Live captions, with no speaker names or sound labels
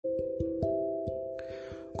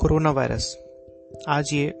Corona virus आज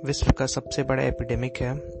ये विश्व का सबसे बड़ा एपिडेमिक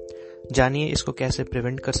है। जानिए इसको कैसे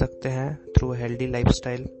प्रिवेंट कर सकते हैं through healthy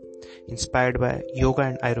lifestyle inspired by yoga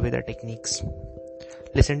and Ayurveda techniques.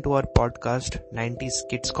 Listen to our podcast 90s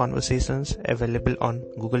Kids Conversations available on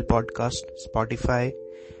Google Podcast, Spotify,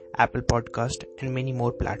 Apple Podcast and many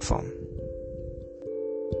more platforms.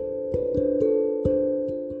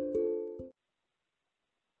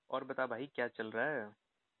 और बता भाई क्या चल रहा है?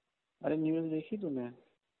 अरे न्यूज़ देखी तूने?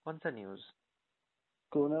 कौन सा न्यूज़?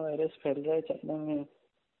 कोरोना वायरस फैल रहा है चाइना में।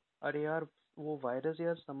 अरे यार वो वायरस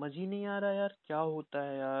यार समझ ही नहीं आ रहा यार, क्या होता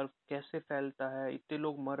है यार, कैसे फैलता है, इतने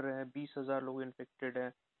लोग मर रहे हैं, 20,000 लोग इन्फेक्टेड हैं,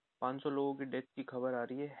 500 लोगों की डेथ की खबर आ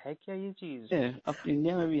रही है क्या ये चीज? अब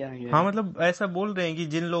इंडिया में भी आ गया हाँ है। मतलब ऐसा बोल रहे हैं कि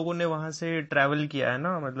जिन लोगों ने वहां से ट्रैवल किया है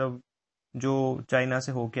ना, मतलब जो चाइना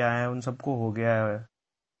से होके आए हैं उन सबको हो गया है।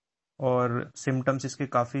 और सिम्टम्स इसके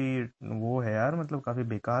काफी वो है यार, मतलब काफी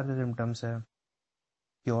बेकार से सिम्टम्स है।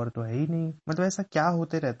 क्योर तो है ही नहीं। मतलब ऐसा क्या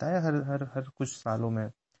होते रहता है हर हर हर कुछ सालों में,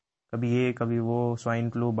 कभी ये कभी वो, स्वाइन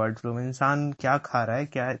फ्लू, बर्ड फ्लू। में इंसान क्या खा रहा है,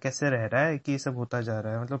 क्या कैसे रह रहा है कि ये सब होता जा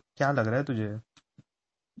रहा है? मतलब क्या लग रहा है तुझे?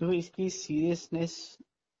 तो इसकी सीरियसनेस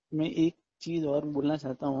में एक चीज और बोलना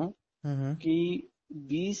चाहता हूँ हम्म। कि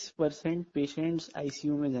 20% पेशेंट्स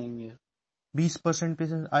आईसीयू में जाएंगे। 20%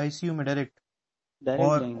 पेशेंट आईसीयू में डायरेक्ट?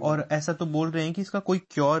 डायरेक्ट जाएंगे। और ऐसा तो बोल रहे हैं कि इसका कोई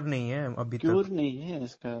क्योर नहीं है अभी क्योर तक। नहीं है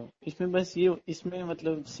इसका। इसमें बस ये इसमें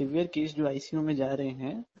मतलब सीवियर केस जो आईसीयू में जा रहे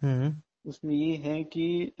हैं हम्म। उसमें ये है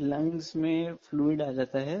कि लंग्स में फ्लूइड आ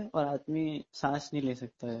जाता है और आदमी सांस नहीं ले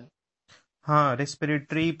सकता है। हाँ,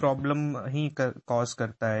 रेस्पिरेटरी प्रॉब्लम ही कॉज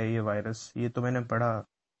करता है ये वायरस, ये तो मैंने पढ़ा।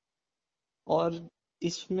 और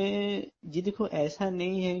इसमें ये देखो, ऐसा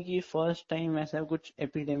नहीं है कि फर्स्ट टाइम ऐसा कुछ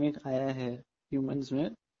एपिडेमिक आया है ह्यूमंस में।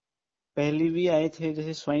 पहले भी आए थे,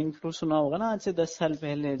 जैसे स्वाइन फ्लू सुना होगा ना, आज से 10 साल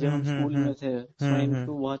पहले जब हम स्कूल में थे। स्वाइन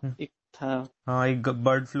फ्लू बहुत हम्म। एक था। हाँ, एक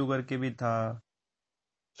बर्ड फ्लू करके भी था।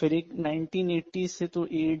 फिर एक 1980 से तो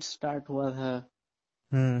एड्स स्टार्ट हुआ था,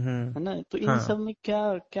 हम्म। है ना? तो इन हाँ सब में क्या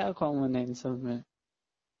क्या कॉमन है इन सब में?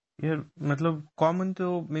 यार, मतलब कॉमन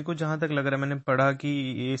तो मेरे को जहां तक लग रहा है, मैंने पढ़ा कि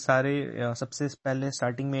ये सारे सबसे पहले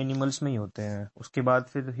स्टार्टिंग में एनिमल्स में ही होते हैं, उसके बाद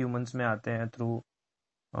फिर ह्यूमंस में आते हैं थ्रू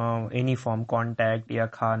एनी फॉर्म कांटेक्ट या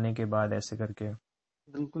खाने के बाद, ऐसे करके।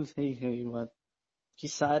 बिल्कुल सही है ये बात कि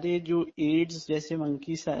सारे जो एड्स जैसे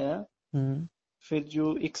मंकी से आया। हम्म फिर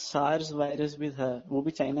जो एक सार्स वायरस भी था वो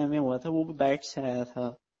भी चाइना में हुआ था, वो भी बैट से आया था।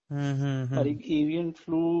 और हम्म। एक एवियन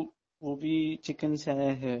फ्लू वो भी चिकन से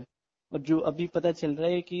आया है। और जो अभी पता चल रहा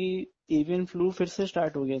है कि एवियन फ्लू फिर से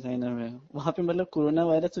स्टार्ट हो गया चाइना में। वहां पे मतलब कोरोना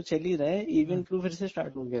वायरस तो चल ही रहा है, एवियन फ्लू फिर से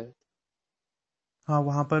स्टार्ट हो गया है। हाँ,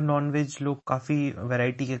 वहाँ पर नॉनवेज लोग काफी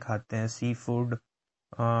वैरायटी के खाते हैं, सी फूड,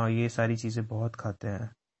 ये सारी चीजें बहुत खाते हैं।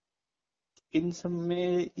 इन सब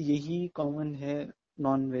में यही कॉमन है,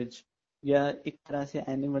 नॉन वेज या एक तरह से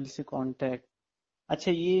एनिमल से कांटेक्ट।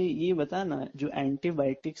 अच्छा, ये बता ना, जो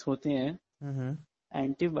एंटीबायोटिक्स होते हैं, हम्म।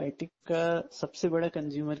 एंटीबायोटिक का सबसे बड़ा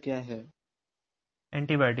कंज्यूमर क्या है?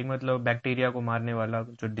 एंटीबायोटिक मतलब बैक्टीरिया को मारने वाला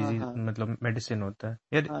जो हाँ डिजीज, हाँ मतलब मेडिसिन होता है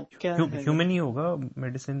यार। हाँ, क्या है? ह्यूमन ही होगा,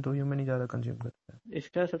 मेडिसिन तो ह्यूमन ही ज्यादा कंज्यूम करता है।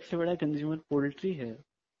 इसका सबसे बड़ा कंज्यूमर पोल्ट्री है।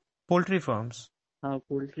 Poultry farms. हाँ,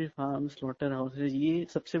 पोल्ट्री फार्म, स्लॉटर हाउसेज, ये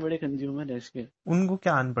सबसे बड़े कंज्यूमर है इसके। उनको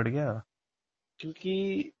क्या आन पड़ गया?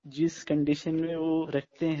 क्योंकि जिस कंडीशन में वो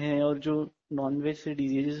रखते हैं और जो नॉनवेज से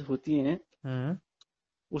डिजीजेस होती हैं हम्म।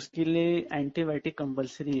 उसके लिए एंटीबायोटिक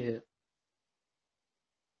कंपलसरी है।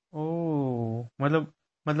 ओ,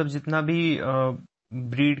 मतलब जितना भी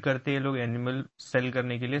ब्रीड करते हैं लोग एनिमल सेल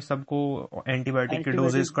करने के लिए, सबको एंटीबायोटिक के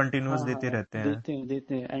डोजेस एंटीबायोटिक, कंटिन्यूस हाँ देते हाँ, रहते हैं।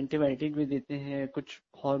 देते हैं एंटीबायोटिक भी देते हैं, कुछ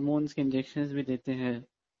हॉर्मोन्स के इंजेक्शंस भी देते हैं।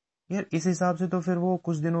 यार इस हिसाब से तो फिर वो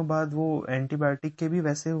कुछ दिनों बाद वो एंटीबायोटिक के भी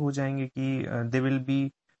वैसे हो जाएंगे कि they will be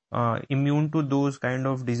immune to those kind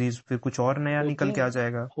of disease, फिर कुछ और नया होते निकल के हैं आ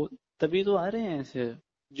जाएगा। तभी तो आ रहे हैं ऐसे।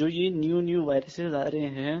 जो ये न्यू न्यू वायरसेस आ रहे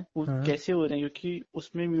हैं वो हाँ कैसे हो रहे हैं? क्योंकि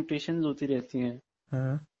उसमें म्यूटेशंस होती रहती हैं।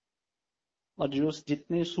 हाँ। और जो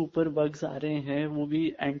जितने सुपर बग्स आ रहे हैं वो भी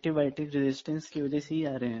एंटीबायोटिक रेजिस्टेंस की वजह से ही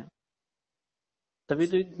आ रहे हैं। तभी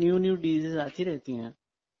तो न्यू न्यू डिजीज आती रहती हैं।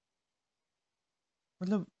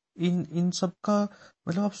 मतलब इन इन सब का,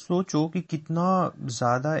 मतलब आप सोचो कि कितना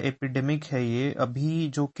ज्यादा एपिडेमिक है ये। अभी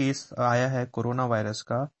जो केस आया है कोरोना वायरस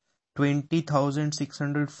का,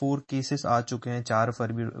 20,604 केसेस आ चुके हैं 4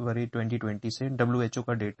 फरवरी 2020 से, WHO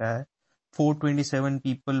का डेटा है। 427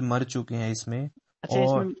 पीपल मर चुके हैं इसमें। अच्छा,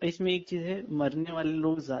 और इसमें इसमें एक चीज है, मरने वाले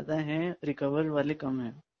लोग ज्यादा हैं, रिकवर वाले कम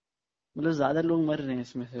हैं। मतलब ज्यादा लोग मर रहे हैं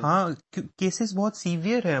इसमें से। हाँ, केसेस बहुत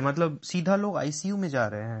सीवियर है, मतलब सीधा लोग आईसीयू में जा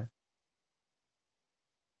रहे हैं।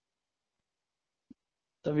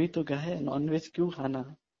 तभी तो कहा है नॉनवेज क्यों खाना।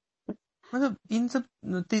 मतलब इन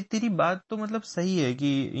सब तेरी बात तो मतलब सही है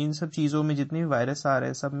कि इन सब चीजों में जितने भी वायरस आ रहे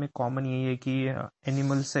हैं सब में कॉमन यही है कि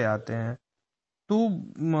एनिमल से आते हैं। तो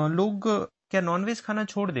लोग क्या नॉनवेज खाना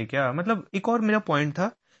छोड़ दे क्या? मतलब एक और मेरा पॉइंट था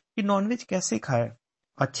कि नॉनवेज कैसे खाए?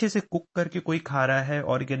 अच्छे से कुक करके कोई खा रहा है,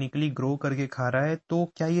 ऑर्गेनिकली ग्रो करके खा रहा है, तो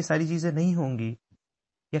क्या ये सारी चीजें नहीं होंगी?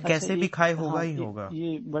 या अच्छा, कैसे भी खाए होगा हाँ, ही होगा।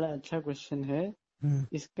 ये बड़ा अच्छा क्वेश्चन है। हम्म।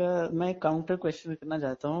 इसका मैं काउंटर क्वेश्चन करना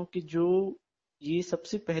चाहता हूँ कि जो ये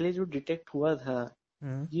सबसे पहले जो डिटेक्ट हुआ था,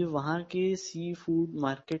 हम्म। ये वहाँ के सी फूड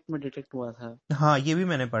मार्केट में डिटेक्ट हुआ था। हाँ, ये भी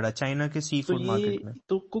मैंने पढ़ा, चाइना के सी तो फूड ये मार्केट में।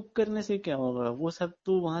 तो कुक करने से क्या होगा? वो सब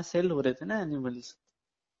तो वहाँ सेल हो रहे थे ना एनिमल्स।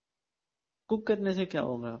 कुक करने से क्या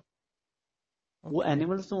होगा? वो ओके।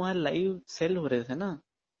 एनिमल्स तो वहाँ लाइव सेल हो रहे थे ना।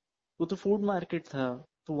 वो तो फूड मार्केट था।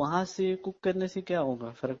 तो वहां से कुक करने से क्या होगा,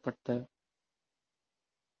 फर्क पड़ता है?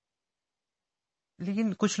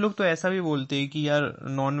 लेकिन कुछ लोग तो ऐसा भी बोलते हैं कि यार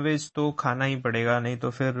नॉनवेज तो खाना ही पड़ेगा, नहीं तो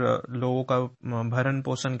फिर लोगों का भरण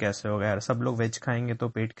पोषण कैसे होगा यार? सब लोग वेज खाएंगे तो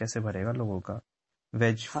पेट कैसे भरेगा लोगों का?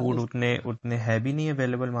 वेज हाँ फूड उतने उतने है भी नहीं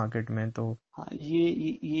अवेलेबल मार्केट में तो। हाँ, ये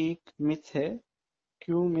एक मिथ है।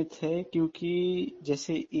 क्यों मिथ है? क्योंकि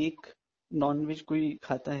जैसे एक नॉनवेज कोई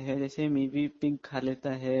खाता है, जैसे मे बी पिग खा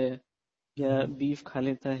लेता है या हम्म। बीफ खा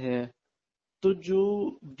लेता है। तो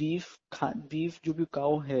जो बीफ जो भी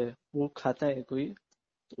काऊ है वो खाता है कोई,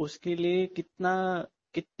 तो उसके लिए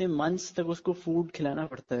कितने मंथ्स तक उसको फूड खिलाना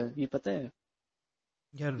पड़ता है, ये पता है?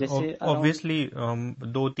 यार जैसे अराउंड ऑब्वियसली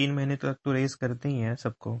 2-3 महीने तक तो रेस करते ही हैं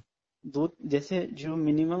सबको। दो, जैसे जो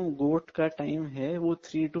मिनिमम गोट का टाइम है वो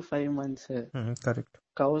 3 to 5 मंथ्स है। करेक्ट।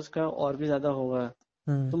 काउस का और भी ज्यादा होगा।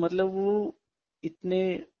 हम्म। तो मतलब वो इतने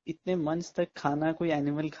इतने मंथ्स तक खाना कोई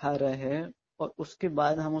एनिमल खा रहा है, और उसके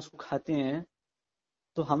बाद हम उसको खाते हैं।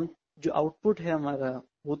 तो हम जो आउटपुट है हमारा,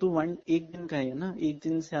 वो तो एक दिन का ही है ना। एक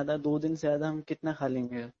दिन से ज्यादा, 2 दिन से ज्यादा हम कितना खा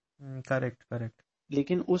लेंगे? Correct correct.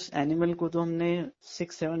 लेकिन उस एनिमल को तो हमने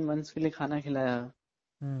 6-7 मंथ्स के लिए खाना खिलाया।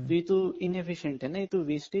 तो हम्म। ये तो इनएफिशिएंट है ना, ये तो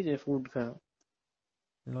वेस्टेज है फूड का।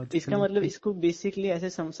 इसका लॉजिकली। मतलब इसको बेसिकली ऐसे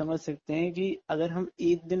समझ सकते हैं कि अगर हम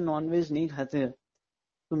एक दिन नॉनवेज नहीं खाते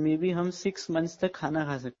तो मे बी हम 6 मंथ्स तक खाना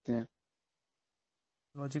खा सकते हैं।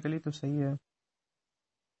 लॉजिकली तो सही है।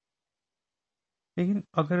 लेकिन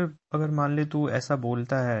अगर अगर मान ले तू ऐसा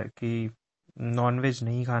बोलता है कि नॉनवेज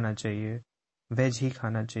नहीं खाना चाहिए, वेज ही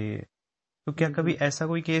खाना चाहिए, तो क्या कभी हम्म। ऐसा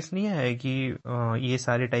कोई केस नहीं है कि ये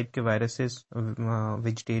सारे टाइप के वायरसेस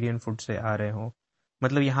वेजिटेरियन फूड से आ रहे हो?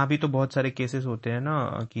 मतलब यहाँ भी तो बहुत सारे केसेस होते हैं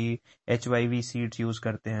ना कि HIV सीड्स यूज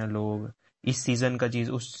करते हैं लोग, इस सीजन का चीज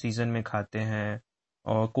उस सीजन में खाते हैं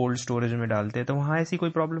और कोल्ड स्टोरेज में डालते हैं, तो वहाँ ऐसी कोई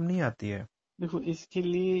प्रॉब्लम नहीं आती है? देखो, इसके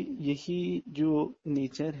लिए यही जो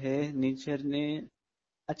नेचर है, नेचर ने।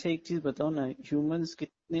 अच्छा, एक चीज बताओ ना, ह्यूमंस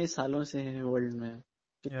कितने सालों से हैं वर्ल्ड में?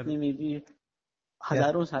 यार कितने, मे बी यार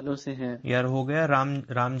हजारों सालों से हैं। यार हो गया, राम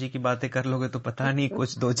राम जी की बातें कर लोगे तो पता नहीं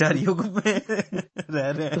कुछ 2-4 युग में रह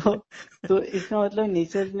रहे तो हैं। तो इसका मतलब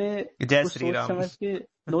नेचर ने जय कुछ श्री सोच राम। समझ के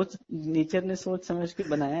नेचर ने सोच समझ के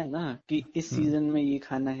बनाया है ना कि इस हम्म। सीजन में ये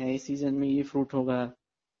खाना है, इस सीजन में ये फ्रूट होगा।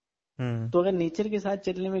 हम्म। तो अगर नेचर के साथ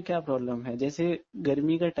चलने में क्या प्रॉब्लम है? जैसे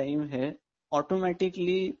गर्मी का टाइम है,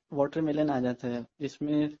 ऑटोमेटिकली वाटरमेलन आ जाता है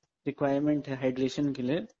जिसमें रिक्वायरमेंट है हाइड्रेशन के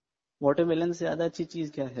लिए। वाटरमेलन से ज्यादा अच्छी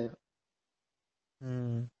चीज क्या है?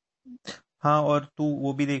 हम्म। हाँ, और तू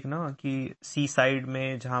वो भी देखना कि सी साइड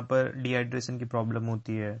में जहाँ पर डिहाइड्रेशन की प्रॉब्लम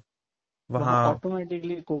होती है वहाँ वहाँ।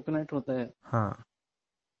 ऑटोमेटिकली कोकोनट होता है। हाँ।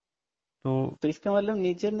 तो तो इसका मतलब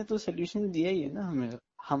नेचर ने तो सोल्यूशन दिया ही है ना हमें।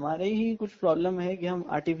 हमारे ही कुछ प्रॉब्लम है कि हम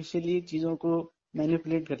आर्टिफिशियली चीजों को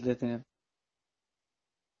मैनिपुलेट कर देते हैं।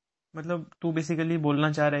 मतलब तू बेसिकली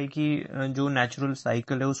बोलना चाह रहा है कि जो नेचुरल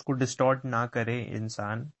साइकिल है उसको डिस्टॉर्ट ना करे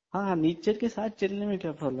इंसान। हाँ, नेचर के साथ चलने में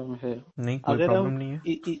क्या प्रॉब्लम है? नहीं, कोई अगर प्रॉब्लम हम नहीं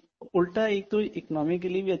है। उल्टा, एक तो इकोनॉमी के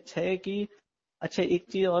लिए भी अच्छा है कि। अच्छा, एक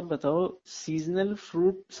चीज और बताओ, सीजनल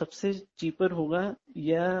फ्रूट सबसे चीपर होगा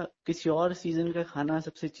या किसी और सीजन का खाना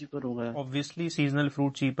सबसे चीपर होगा? ऑब्वियसली सीजनल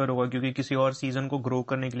फ्रूट चीपर होगा, क्योंकि किसी और सीजन को ग्रो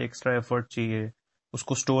करने के लिए एक्स्ट्रा एफर्ट चाहिए,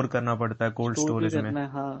 उसको स्टोर करना पड़ता है कोल्ड स्टोर भी स्टोरेज में। करना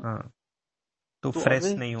है, हाँ। हाँ। तो तो फ्रेश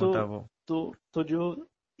ऑब्वियस नहीं तो होता वो। तो तो जो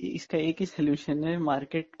इसका एक ही सोल्यूशन है,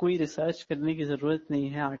 मार्केट, कोई रिसर्च करने की जरूरत नहीं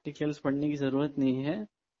है, आर्टिकल्स पढ़ने की जरूरत नहीं है।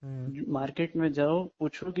 हम्म। मार्केट में जाओ,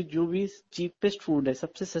 पूछो कि जो भी चीपेस्ट फूड है,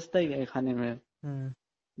 सबसे सस्ता ही है खाने में, हम्म।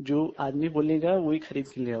 जो आदमी बोलेगा वही खरीद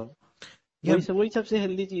के ले आओ। यार वही सबसे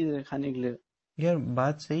हेल्दी चीज है खाने के लिए। यार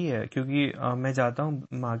बात सही है, क्योंकि मैं जाता हूँ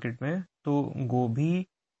मार्केट में तो गोभी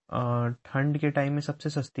ठंड के टाइम में सबसे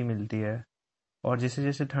सस्ती मिलती है, और जैसे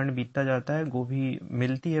जैसे ठंड बीतता जाता है गोभी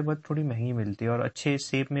मिलती है बट थोड़ी महंगी मिलती है और अच्छे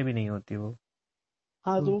शेप में भी नहीं होती वो।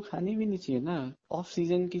 हाँ तो तो वो खानी भी नहीं चाहिए ना। ऑफ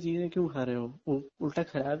सीजन की चीजें क्यों खा रहे हो, वो उल्टा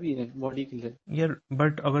खराब ही है बॉडी के लिए। यार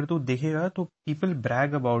बट अगर तू देखेगा तो पीपल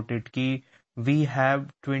ब्रैग अबाउट इट कि we have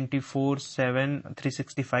 24/7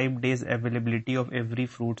 365 days availability of every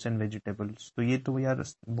fruits and vegetables, तो ये तो यार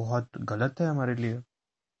बहुत गलत है हमारे लिए।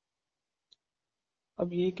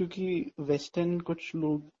 अब ये क्योंकि वेस्टर्न, कुछ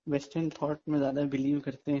लोग वेस्टर्न थॉट में ज्यादा बिलीव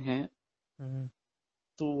करते हैं, हम्म।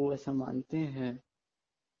 तो वो ऐसा मानते हैं।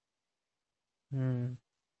 हम्म।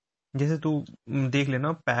 जैसे तू देख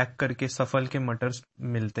लेना, पैक करके सफल के मटर्स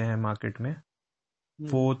मिलते हैं मार्केट में।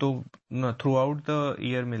 वो हम्म। तो थ्रू आउट द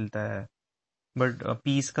ईयर मिलता है, बट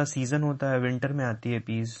पीस का सीजन होता है, विंटर में आती है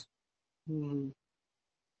पीस। हम्म।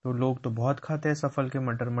 तो लोग तो बहुत खाते हैं सफल के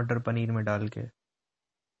मटर, मटर पनीर में डाल के।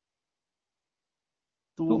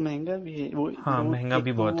 तो वो तो महंगा भी है वो। हाँ, महंगा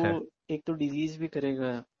भी बहुत है। एक तो डिजीज भी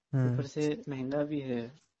करेगा, हम्म। ऊपर से महंगा भी है।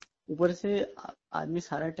 ऊपर से आदमी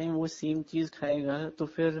सारा टाइम वो सेम चीज खाएगा तो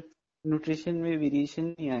फिर न्यूट्रिशन में वेरिएशन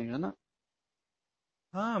नहीं आएगा ना।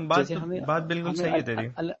 हाँ, जैसे हमें बात बिल्कुल हमें सही है तेरी।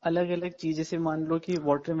 अलग अलग चीज, जैसे मान लो कि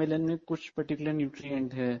वाटरमेलन में कुछ पर्टिकुलर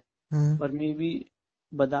न्यूट्रिएंट है, हम्म। और मे बी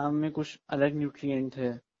बादाम में कुछ अलग न्यूट्रिएंट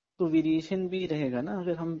है, तो वेरिएशन भी रहेगा ना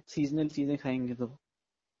अगर हम सीजनल चीजें खाएंगे तो।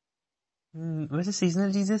 वैसे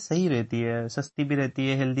सीजनल चीजें सही रहती है, सस्ती भी रहती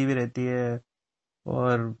है, हेल्दी भी रहती है,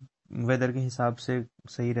 और वेदर के हिसाब से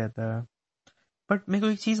सही रहता है। बट मेरे को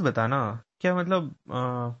एक चीज बताना, क्या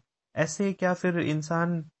मतलब ऐसे क्या फिर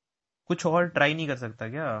इंसान कुछ और ट्राई नहीं कर सकता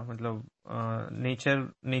क्या? मतलब नेचर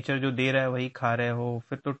नेचर जो दे रहा है वही खा रहे हो,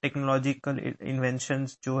 फिर तो टेक्नोलॉजिकल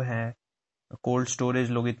इन्वेंशंस जो है, कोल्ड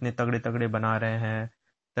स्टोरेज लोग इतने तगड़े तगड़े बना रहे हैं,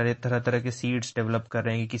 तरह तरह तरह के सीड्स डेवलप कर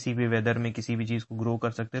रहे हैं कि किसी भी वेदर में किसी भी चीज को ग्रो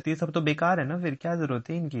कर सकते हैं, तो ये सब तो बेकार है ना, फिर क्या जरूरत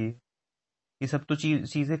है इनकी? ये सब तो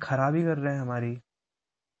चीजें खराब ही कर रहे हैं हमारी।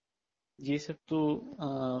 ये सब तो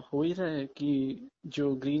हो ही रहा है कि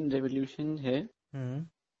जो ग्रीन रेवोल्यूशन है हम्म।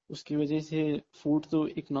 उसकी वजह से फूड तो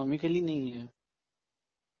इकोनॉमिकली नहीं है।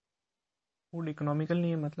 फूड इकोनॉमिकल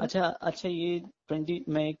नहीं है मतलब? अच्छा अच्छा, ये 20,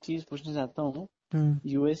 मैं एक चीज पूछना चाहता हूँ। हम्म।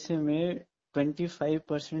 यूएसए में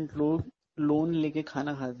 25% लोग लोन लेके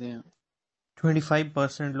खाना खाते हैं।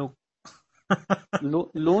 25% लोग?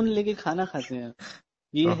 लोन लेके खाना खाते हैं।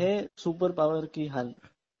 ये ओह, है सुपर पावर की हाल।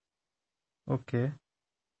 ओके।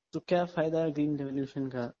 तो क्या फायदा ग्रीन रेवोल्यूशन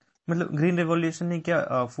का। मतलब ग्रीन रेवोल्यूशन ने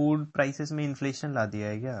क्या फूड प्राइसेस में इन्फ्लेशन ला दिया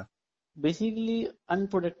है क्या? बेसिकली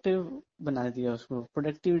अनप्रोडक्टिव बना दिया उसको,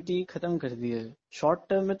 प्रोडक्टिविटी खत्म कर दी है। शॉर्ट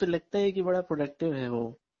टर्म में तो लगता है कि बड़ा प्रोडक्टिव है वो,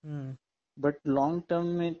 हम्म। बट लॉन्ग टर्म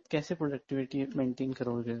में कैसे प्रोडक्टिविटी मेंटेन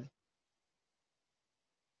करोगे।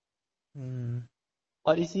 हम्म।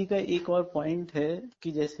 और इसी का एक और पॉइंट है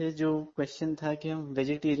कि जैसे जो क्वेश्चन था कि हम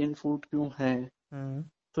वेजिटेरियन फूड क्यों हैं, हम्म।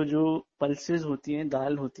 तो जो पल्सेस होती हैं,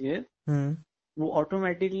 दाल होती है, हम्म। वो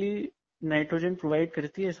ऑटोमेटिकली नाइट्रोजन प्रोवाइड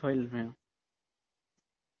करती है सॉइल में।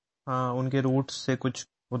 हाँ, उनके रूट्स से कुछ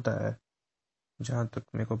होता है, जहाँ तक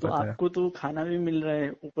मेरे को तो पता है। आपको तो खाना भी मिल रहा है,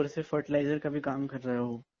 ऊपर से फर्टिलाइजर का भी काम कर रहे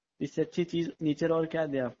हो। इससे अच्छी चीज नेचर और क्या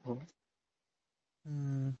दे आपको।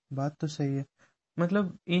 बात तो सही है।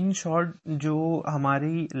 मतलब इन शॉर्ट, जो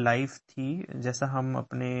हमारी लाइफ थी, जैसा हम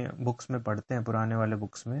अपने बुक्स में पढ़ते हैं, पुराने वाले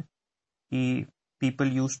बुक्स में, कि people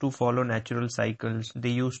used to follow natural cycles, they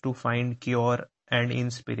used to find cure and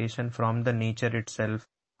inspiration from the nature itself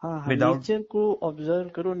हाँ हाँ, without. नेचर को ऑब्जर्व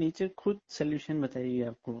करो, नेचर खुद सोल्यूशन बताएगी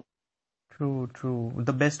आपको। True, true.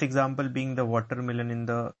 The best example being the watermelon in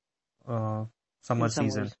the uh, in summer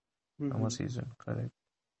season. Summers. Summer season, correct.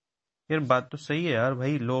 यार बात तो सही है यार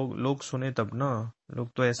भाई, लोग लोग सुने तब ना।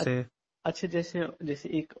 लोग तो ऐसे। अच्छा, जैसे जैसे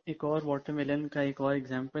एक और वाटरमेलन का एक और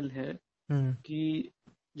एग्जांपल है हम्म। कि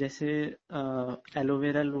जैसे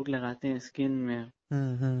एलोवेरा लोग लगाते हैं स्किन में,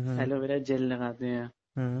 हम्म। हम्म। एलोवेरा जेल लगाते हैं।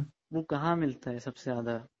 हम्म। वो कहाँ मिलता है सबसे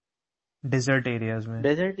ज्यादा। डेजर्ट एरियाज में।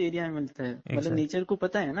 डेजर्ट एरिया में मिलता है। मतलब एग्जैक्ट। नेचर को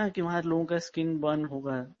पता है ना कि वहाँ लोगों का स्किन बर्न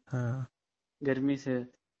होगा हाँ। गर्मी से।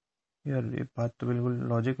 यार ये बात तो बिल्कुल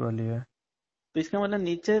लॉजिक वाली है। तो इसका मतलब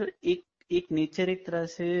नेचर एक तरह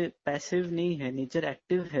से पैसिव नहीं है, नेचर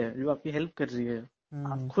एक्टिव है जो आपकी हेल्प कर रही है।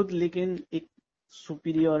 आप हम्म। खुद लेकिन एक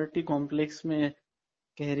सुपीरियोरिटी कॉम्प्लेक्स में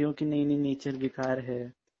कह रहे हो कि नहीं नहीं नेचर बेकार है।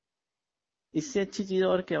 इससे अच्छी चीज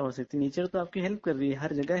और क्या हो सकती है। नेचर तो आपकी हेल्प कर रही है,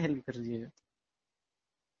 हर जगह हेल्प कर रही है।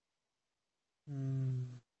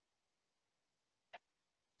 हम्म।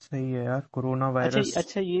 सही है यार, कोरोना अच्छा वायरस।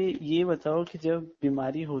 अच्छा, ये बताओ कि जब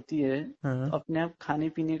बीमारी होती है हाँ तो अपने आप खाने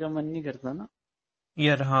पीने का मन नहीं करता ना।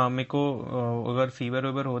 यार, हाँ मेरे को अगर फीवर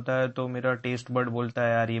वीवर होता है तो मेरा टेस्ट बर्ड बोलता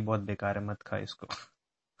है यार ये बहुत बेकार है, मत खा इसको।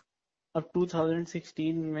 अब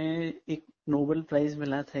 2016 में एक नोबेल प्राइज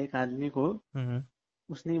मिला था एक आदमी को। हम्म।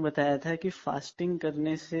 उसने बताया था कि फास्टिंग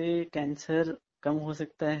करने से कैंसर कम हो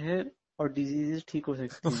सकता है और डिजीजेस ठीक हो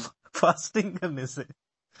सकती हैं। फास्टिंग करने से।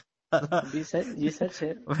 साला, ये सच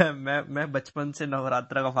है। मैं बचपन से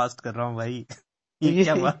नवरात्रा का फास्ट कर रहा हूँ भाई। तो ये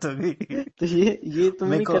क्या ये बात हो गई? तो ये तुम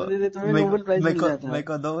मेरे नहीं को करते थे, तुम्हें मेरे को नोबेल प्राइज मेरे मिल को जाता। मेरे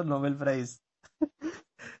को दो नोबेल प्राइज।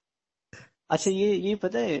 अच्छा, ये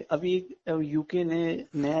पता है, अभी यूके ने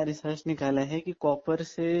नया रिसर्च निकाला है कि कॉपर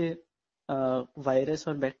से वायरस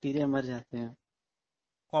और बैक्टीरिया मर जाते हैं।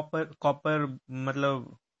 कॉपर कॉपर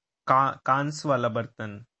मतलब कांस वाला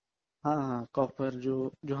बर्तन। हाँ हाँ, कॉपर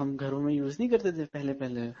जो जो हम घरों में यूज नहीं करते थे पहले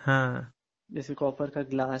पहले, हाँ जैसे कॉपर का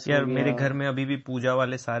ग्लास हो यार, गया। मेरे घर में अभी भी पूजा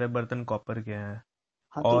वाले सारे बर्तन कॉपर के हैं।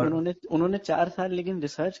 हाँ, तो और उन्होंने उन्होंने 4 साल लेकिन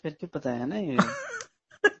रिसर्च करके बताया ना ये।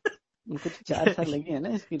 उनको तो 4 साल लगे हैं ना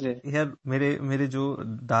इसके लिए। यार, मेरे मेरे जो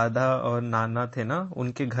दादा और नाना थे ना,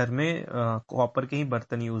 उनके घर में कॉपर के ही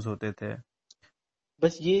बर्तन यूज होते थे।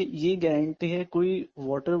 बस ये गारंटी है, कोई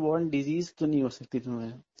वाटर बॉर्न डिजीज तो नहीं हो सकती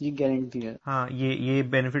तुम्हें, ये गारंटी है। हाँ, ये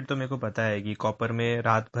बेनिफिट तो मेरे को पता है कि कॉपर में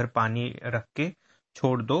रात भर पानी रख के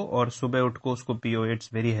छोड़ दो और सुबह उठ को उसको पियो,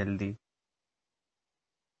 इट्स वेरी हेल्दी।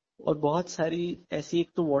 और बहुत सारी ऐसी, एक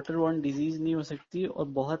तो वाटर बॉर्न डिजीज नहीं हो सकती, और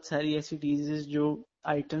बहुत सारी ऐसी डिजीजेस जो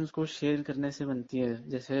आइटम्स को शेयर करने से बनती है,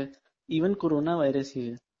 जैसे इवन कोरोना वायरस ही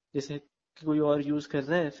है। जैसे कि कोई और यूज कर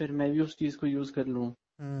रहा है, फिर मैं भी उस चीज को यूज कर लूं,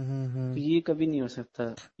 तो हम्म। ये कभी नहीं हो सकता।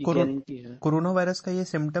 ये कोरो गारंटी है। कोरोना वायरस का ये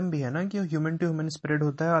सिम्टम भी है ना कि ह्यूमन टू ह्यूमन स्प्रेड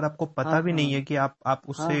होता है और आपको हाँ पता भी नहीं है हाँ कि आप हाँ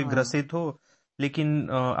उससे हाँ ग्रसित हो। लेकिन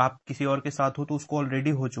आप किसी और के साथ हो तो उसको ऑलरेडी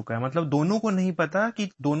हो चुका है, मतलब दोनों को नहीं पता कि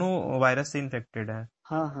दोनों वायरस से इन्फेक्टेड है।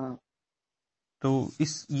 हाँ हाँ। तो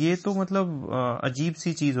इस ये तो मतलब अजीब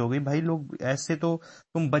सी चीज हो गई भाई। लोग ऐसे तो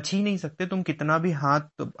तुम बच ही नहीं सकते, तुम कितना भी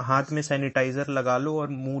हाथ हाथ में सैनिटाइजर लगा लो और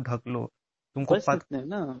मुंह ढक लो, तुमको बच पत सकते हैं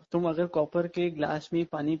ना। तुम अगर कॉपर के ग्लास में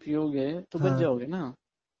पानी पियोगे तो बच हाँ, जाओगे ना।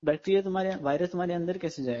 बैक्टीरिया तुम्हारे, वायरस तुम्हारे अंदर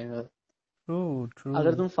कैसे जाएगा? True true.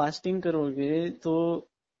 अगर तुम फास्टिंग करोगे तो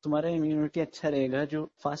तुम्हारा इम्यूनिटी अच्छा रहेगा। जो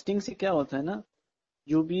फास्टिंग से क्या होता है ना,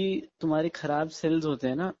 जो भी तुम्हारे खराब सेल्स होते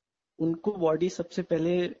हैं ना, उनको बॉडी सबसे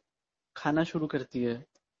पहले खाना शुरू करती है।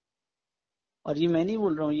 और ये मैं नहीं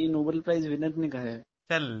बोल रहा हूँ, ये नोबेल प्राइज विनर ने कहा है।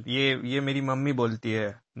 चल, ये मेरी मम्मी बोलती है,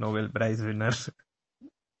 नोबेल प्राइज विनर।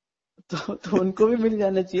 तो उनको भी मिल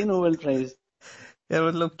जाना चाहिए नोबेल प्राइज। यार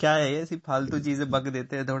मतलब क्या है, ये ऐसी फालतू चीजें बक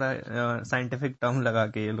देते हैं थोड़ा, साइंटिफिक टर्म लगा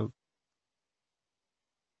के ये लोग।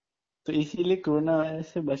 तो इसीलिए कोरोना वायरस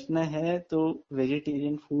से बचना है तो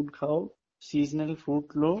वेजिटेरियन फूड खाओ, सीजनल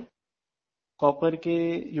फ्रूट लो, कॉपर के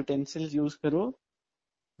यूटेंसिल्स यूज करो,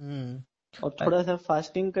 हम्म। और अ- थोड़ा सा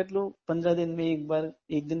फास्टिंग कर लो 15 दिन में एक बार।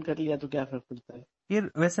 एक दिन कर लिया तो क्या फर्क पड़ता है। ये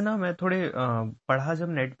वैसे ना, मैं थोड़े पढ़ा जब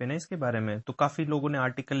नेट पे ना इसके बारे में, तो काफी लोगों ने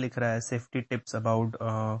आर्टिकल लिख रहा है safety tips about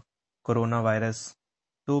corona virus.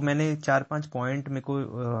 तो मैंने 4-5 पॉइंट मेरे को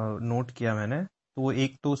नोट किया मैंने। तो वो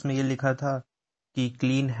एक तो उसमें ये लिखा था कि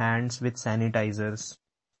clean hands with sanitisers,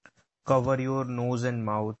 cover your nose and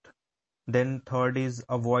mouth. Then third is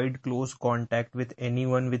avoid close contact with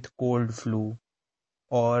anyone with cold flu.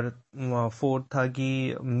 और फोर्थ था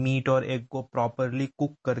कि मीट और एग को प्रॉपरली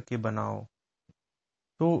कुक करके बनाओ।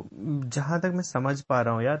 तो जहां तक मैं समझ पा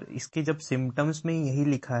रहा हूँ यार, इसके जब सिम्टम्स में यही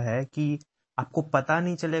लिखा है कि आपको पता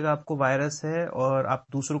नहीं चलेगा आपको वायरस है और आप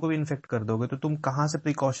दूसरों को भी इन्फेक्ट कर दोगे, तो तुम कहाँ से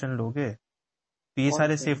प्रिकॉशन लोगे? तो ये और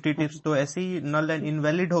सारे सेफ्टी क्या। टिप्स तो ऐसे ही नल एंड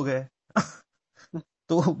इनवैलिड हो गए।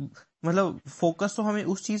 तो मतलब फोकस तो हमें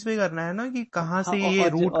उस चीज पे करना है ना कि कहाँ हाँ, से ये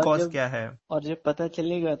रूट और कॉज जब क्या है। और जब पता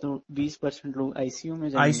चलेगा तो 20% लोग आईसीयू में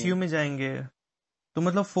जाएंगे। आईसीयू में जाएंगे। तो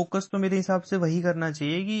मतलब फोकस तो मेरे हिसाब से वही करना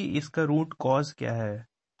चाहिए कि इसका रूट कॉज क्या है।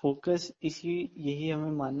 फोकस इसी यही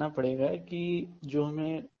हमें मानना पड़ेगा कि जो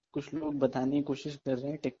हमें कुछ लोग बताने की कोशिश कर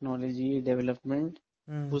रहे हैं, टेक्नोलॉजी डेवलपमेंट,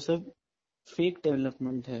 हम्म। वो सब फेक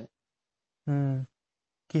डेवलपमेंट है। हम्म।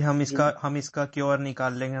 कि हम जो इसका क्योर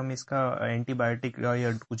निकाल लेंगे, हम इसका एंटीबायोटिक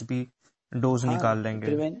या कुछ भी डोज हाँ, निकाल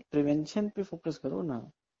लेंगे। प्रिवेंशन पे फोकस करो ना।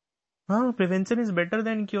 हाँ, prevention is better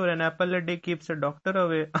than cure, an apple a day keeps a doctor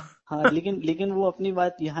away. हाँ, लेकिन वो अपनी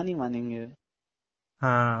बात यहाँ नहीं मानेंगे।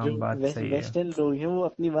 हाँ, जो बात सही है। वेस्टर्न लोग हैं वो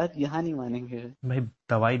अपनी बात यहाँ नहीं मानेंगे। भाई,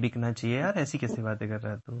 दवाई बिकना चाहिए यार, ऐसी कैसी बातें कर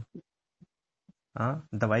रहा है तू? हाँ,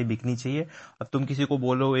 दवाई बिकनी चाहिए। अब तुम किसी को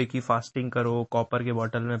बोलो एक ही फास्टिंग करो, कॉपर के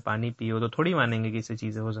बोतल में पानी पियो, तो थोड़ी मानेंगे कि इससे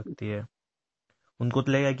चीजें हो सकती है। उनको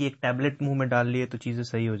तो लगेगा कि एक टैबलेट मुंह में डाल लिए तो चीजें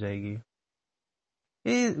सही हो जाएगी।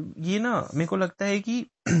 ये ना मेरे को लगता है कि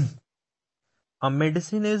a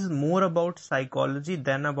medicine is more about psychology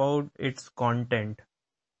than about its content.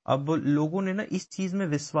 अब लोगों ने ना इस चीज में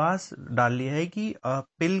विश्वास डाल लिया है कि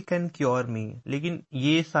पिल कैन क्योर मी। लेकिन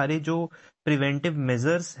ये सारे जो प्रिवेंटिव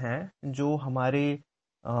मेजर्स हैं, जो हमारे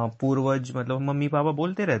पूर्वज मतलब मम्मी पापा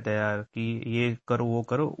बोलते रहते हैं यार कि ये करो वो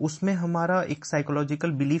करो, उसमें हमारा एक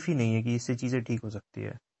साइकोलॉजिकल बिलीफ ही नहीं है कि इससे चीजें ठीक हो सकती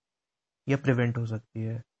है या प्रिवेंट हो सकती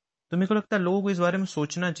है। तो मेरे को लगता है लोगों को इस बारे में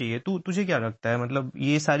सोचना चाहिए। तुझे क्या लगता है, मतलब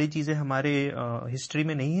ये सारी चीजें हमारे हिस्ट्री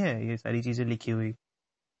में नहीं है, ये सारी चीजें लिखी हुई?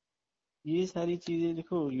 ये सारी चीजें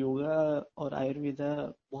देखो, योगा और आयुर्वेदा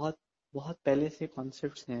बहुत बहुत पहले से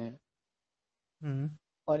कॉन्सेप्ट्स हैं। हम्म।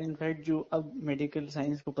 और इनफैक्ट जो अब मेडिकल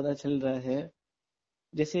साइंस को पता चल रहा है,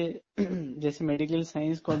 जैसे जैसे मेडिकल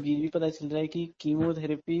साइंस को अब ये भी पता चल रहा है कि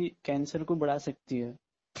कीमोथेरेपी कैंसर को बढ़ा सकती है।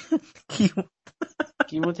 क्यों?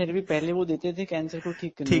 कीमोथेरेपी पहले वो देते थे कैंसर को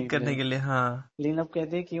ठीक करने ठीक के करने लिए, के लिए, हाँ। लेकिन अब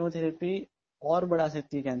कहते हैं कीमोथेरेपी और बढ़ा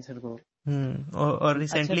सकती है कैंसर को। और अच्छा।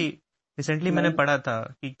 रिसेंटली रिसेंटली मैंने मैं पढ़ा था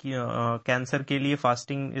कि कैंसर के लिए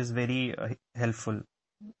फास्टिंग इज वेरी हेल्पफुल।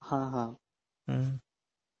 हाँ हाँ। हम्म।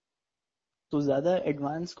 तो ज्यादा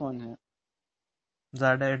एडवांस कौन है?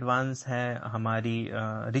 ज्यादा एडवांस है हमारी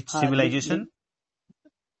रिच हाँ सिविलाइजेशन।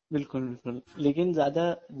 बिल्कुल बिल्कुल, लेकिन ज्यादा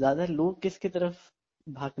ज्यादा लोग किसकी तरफ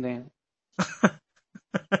भाग रहे हैं?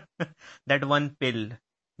 That one pill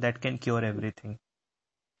that can cure everything.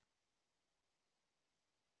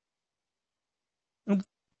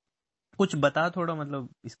 कुछ बता थोड़ा, मतलब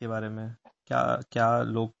इसके बारे में क्या क्या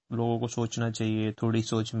लोगों को सोचना चाहिए, थोड़ी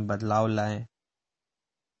सोच में बदलाव लाएं।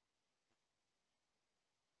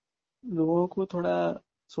 लोगों को थोड़ा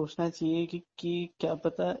सोचना चाहिए कि क्या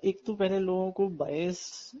पता, एक तो पहले लोगों को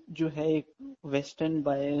बायस जो है, एक वेस्टर्न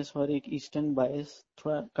बायस और एक ईस्टर्न बायस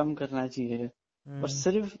थोड़ा कम करना चाहिए, और हम्म।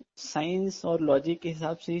 सिर्फ साइंस और लॉजिक के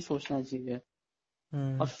हिसाब से ही सोचना चाहिए। और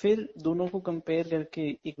हम्म। फिर दोनों को कंपेयर करके,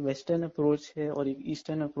 एक वेस्टर्न अप्रोच है और एक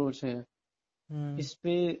ईस्टर्न अप्रोच है, हम्म। इस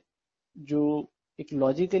पे जो एक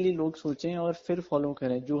लॉजिकली लोग सोचें और फिर फॉलो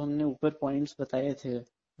करें जो हमने ऊपर पॉइंट्स बताए थे,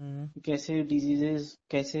 हम्म। कैसे डिजीजेस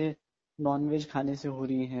कैसे नॉनवेज खाने से हो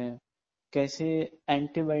रही हैं, कैसे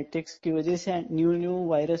एंटीबायोटिक्स की वजह से न्यू न्यू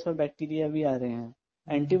वायरस और बैक्टीरिया भी आ रहे हैं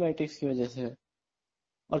हम्म। एंटीबायोटिक्स की वजह से।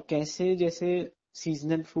 और कैसे जैसे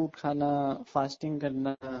सीजनल फ्रूट खाना, फास्टिंग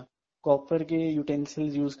करना, कॉपर के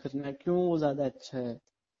यूटेंसिल्स यूज करना, क्यों वो ज्यादा अच्छा है,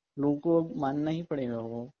 लोगों को अब मानना ही पड़ेगा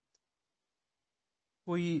वो।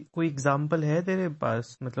 कोई कोई एग्जाम्पल है तेरे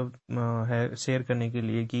पास, मतलब है शेयर करने के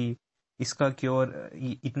लिए कि इसका क्योर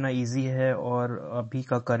इतना इजी है और अभी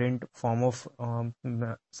का करंट फॉर्म ऑफ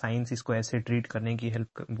साइंस इसको ऐसे ट्रीट करने की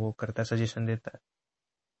हेल्प वो करता है, सजेशन देता है?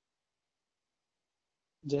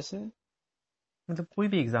 जैसे मतलब कोई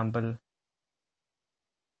भी एग्जाम्पल।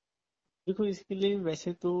 देखो, इसके लिए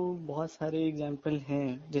वैसे तो बहुत सारे एग्जाम्पल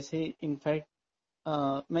हैं, जैसे इनफैक्ट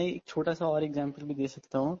मैं एक छोटा सा और एग्जाम्पल भी दे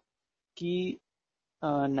सकता हूँ कि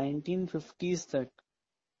 1950s तक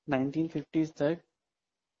 1950s तक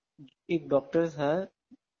एक डॉक्टर था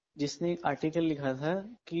जिसने एक आर्टिकल लिखा था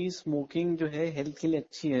कि स्मोकिंग जो है हेल्थ के लिए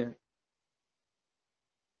अच्छी है।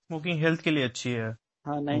 स्मोकिंग हेल्थ के लिए अच्छी है?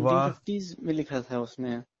 हाँ, वाह। 1950s में लिखा था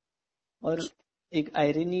उसने। और एक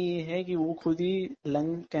आयरनी ये है कि वो खुद ही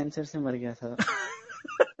लंग कैंसर से मर गया था।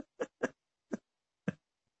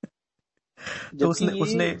 तो उसने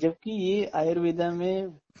उसने जबकि ये आयुर्वेदा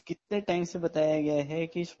में कितने टाइम से बताया गया है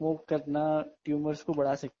कि स्मोक करना ट्यूमर्स को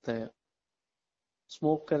बढ़ा सकता है,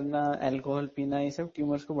 स्मोक करना, अल्कोहल पीना, ये सब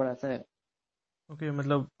ट्यूमर्स को बढ़ाता है। ओके,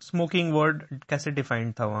 मतलब स्मोकिंग वर्ड कैसे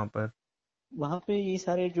डिफाइंड था वहां पर? वहां पे ये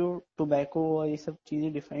सारे जो टोबैको और ये सब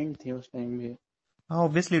चीजें डिफाइंड थी उस टाइम पे। हाँ,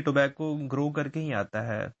 ऑब्वियसली टोबैको ग्रो करके ही आता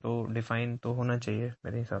है, तो डिफाइन तो होना चाहिए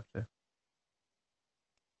मेरे हिसाब से।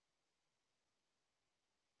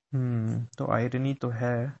 तो आयरनी तो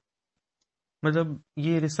है। मतलब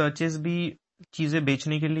ये रिसर्चेस भी चीजें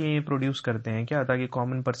बेचने के लिए प्रोड्यूस करते हैं क्या, ताकि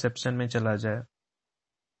कॉमन परसेप्शन में चला जाए?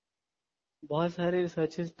 बहुत सारे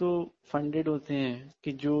रिसर्चेस तो फंडेड होते हैं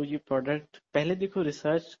कि जो ये प्रोडक्ट, पहले देखो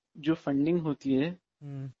रिसर्च जो फंडिंग होती है,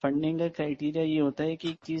 हम्म। फंडिंग का क्राइटेरिया ये होता है कि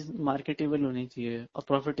एक चीज मार्केटेबल होनी चाहिए और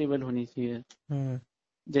प्रॉफिटेबल होनी चाहिए। हम्म।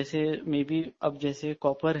 जैसे मे बी अब जैसे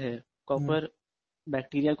कॉपर है, हम्म। कॉपर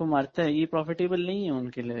बैक्टीरिया को मारता है, ये प्रॉफिटेबल नहीं है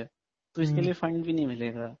उनके लिए, तो इसके हम्म। लिए फंड भी नहीं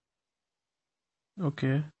मिलेगा।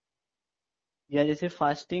 ओके। या जैसे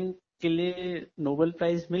फास्टिंग के लिए नोबेल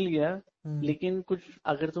प्राइज मिल गया, हम्म। लेकिन कुछ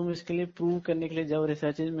अगर तुम इसके लिए प्रूव करने के लिए जाओ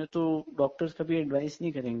रिसर्चेज में, तो डॉक्टर्स कभी एडवाइस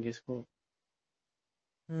नहीं करेंगे इसको।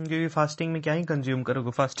 क्योंकि फास्टिंग में क्या ही कंज्यूम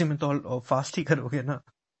करोगे, फास्टिंग में तो फास्ट ही करोगे ना।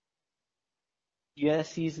 या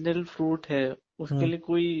सीजनल फ्रूट है, उसके हम्म। लिए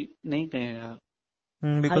कोई नहीं कहेगा।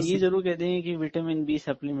 हाँ, बिकॉज ये जरूर कहते हैं कि विटामिन बी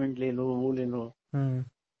सप्लीमेंट ले लो, वो ले लो। हम्म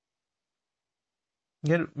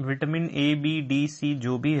यार, vitamin A B D C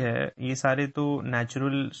जो भी है, ये सारे तो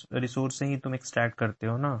नेचुरल रिसोर्स से ही तुम एक्सट्रैक्ट करते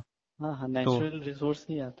हो ना। हाँ हाँ, तो नेचुरल रिसोर्स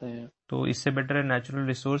ही आता है। तो इससे बेटर है नेचुरल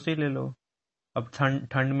रिसोर्स ही ले लो। अब ठंड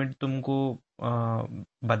ठंड में तुमको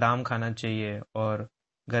बादाम खाना चाहिए, और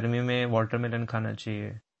गर्मी में वाटरमेलन खाना चाहिए।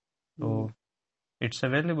 तो hmm, it's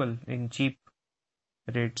available in cheap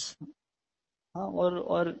rates. हाँ,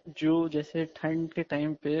 और जो जैसे ठंड के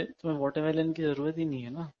टाइम पे तुम्हें वाटरमेलन की जरूरत ही नहीं है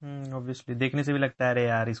ना। ऑब्वियसली देखने से भी लगता है अरे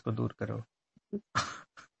यार इसको दूर करो।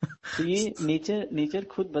 तो ये नेचर नेचर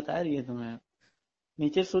खुद बता रही है तुम्हें।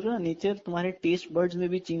 नेचर सोचो ना, नेचर तुम्हारे टेस्ट बर्ड्स में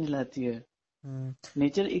भी चेंज लाती है। हम्म।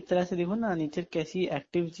 नेचर एक तरह से देखो ना, नेचर कैसी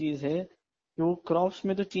एक्टिव चीज है कि वो क्रॉप्स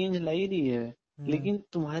में तो चेंज ला ही रही है, हम्म। लेकिन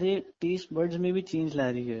तुम्हारे टेस्ट बर्ड्स में भी चेंज ला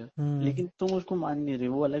रही है। हम्म। लेकिन तुम उसको मान नहीं रहे,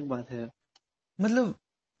 वो अलग बात है। मतलब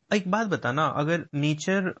एक बात बताना, अगर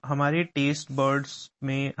नेचर हमारे टेस्ट बर्ड्स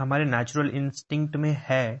में, हमारे नेचुरल इंस्टिंक्ट में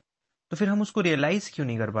है, तो फिर हम उसको रियलाइज क्यों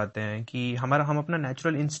नहीं कर पाते हैं कि हम अपना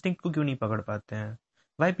नेचुरल इंस्टिंक्ट को क्यों नहीं पकड़ पाते हैं?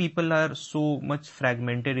 Why people are so much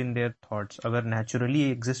fragmented in their thoughts, अगर नेचुरली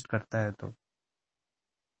एग्जिस्ट करता है तो?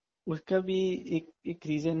 उसका भी एक एक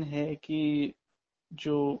रीजन है कि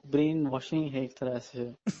जो ब्रेन वॉशिंग है एक तरह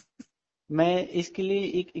से। मैं इसके लिए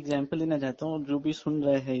एक एग्जांपल देना चाहता हूँ, जो भी सुन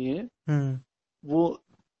रहे हैं ये, हम्म। वो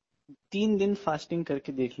 3 दिन फास्टिंग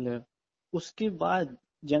करके देख ले, उसके बाद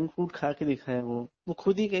जंक फूड खा के दिखा है, वो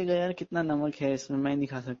खुद ही कहेगा यार कितना नमक है इसमें, मैं नहीं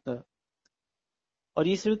खा सकता। और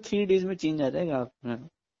ये सिर्फ 3 डेज में चेंज आ जाएगा आप में,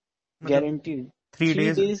 मतलब guaranteed. Three three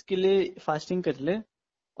days days के लिए फास्टिंग कर ले,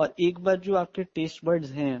 और एक बार जो आपके टेस्ट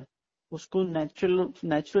बर्ड्स हैं उसको नेचुरल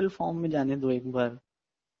नेचुरल फॉर्म में जाने दो एक बार,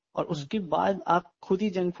 और उसके बाद आप खुद ही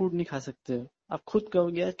जंक फूड नहीं खा सकते। आप खुद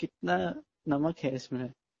कहोगे यार कितना नमक है इसमें।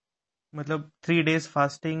 मतलब 3 डेज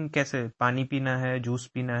फास्टिंग कैसे? पानी पीना है, जूस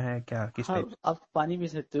पीना है, क्या किस हाँ, टाइप? आप पानी पी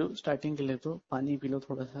सकते हो स्टार्टिंग के लिए, तो पानी पी लो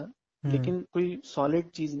थोड़ा सा, हम्म। लेकिन कोई सॉलिड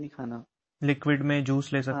चीज नहीं खाना। लिक्विड में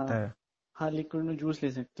जूस ले हाँ, सकता है? हाँ, लिक्विड में जूस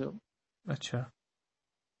ले सकते हो। अच्छा।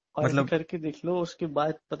 और ऐसे मतलब करके देख लो, उसके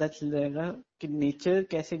बाद पता चल जाएगा कि नेचर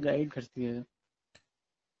कैसे गाइड करती है।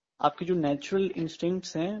 आपके जो नेचुरल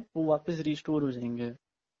इंस्टिंक्ट्स हैं वो वापस रिस्टोर हो जाएंगे।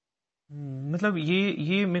 मतलब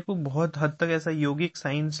ये मेरे को बहुत हद तक ऐसा योगिक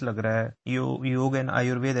साइंस लग रहा है। योग एंड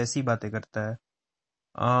आयुर्वेद ऐसी बातें करता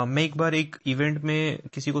है। मैं एक बार एक इवेंट में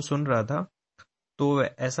किसी को सुन रहा था, तो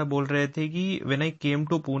ऐसा बोल रहे थे कि when I came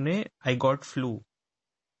to Pune I got flu.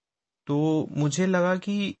 तो मुझे लगा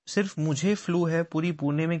कि सिर्फ मुझे फ्लू है, पूरी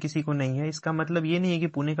पुणे में किसी को नहीं है। इसका मतलब ये नहीं है कि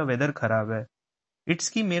पुणे का वेदर खराब है, इट्स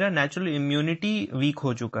कि मेरा नेचुरल इम्यूनिटी वीक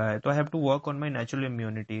हो चुका है, तो I have to work on my natural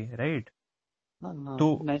immunity, right? हाँ, हाँ,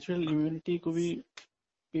 तो नेचुरल इम्यूनिटी को भी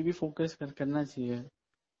पे भी फोकस करना चाहिए।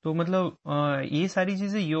 मतलब ये सारी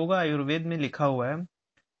चीजें योगा आयुर्वेद में लिखा हुआ है।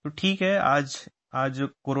 तो ठीक है, आज आज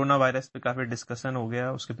कोरोना वायरस पे काफी डिस्कशन हो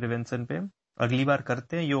गया, उसके प्रिवेंशन पे। अगली बार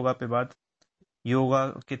करते हैं योगा पे बात। योगा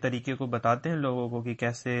के तरीके को बताते हैं लोगों को कि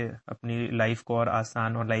कैसे अपनी लाइफ को और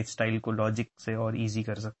आसान और लाइफस्टाइल को लॉजिक से और इजी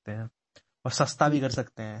कर सकते हैं, और सस्ता भी कर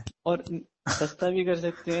सकते हैं। और सस्ता भी कर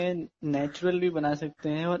सकते हैं, नेचुरल भी बना सकते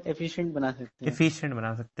हैं, और एफिशिएंट बना सकते हैं। एफिशिएंट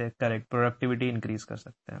बना सकते हैं, करेक्ट, प्रोडक्टिविटी इंक्रीज कर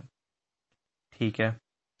सकते हैं। ठीक है।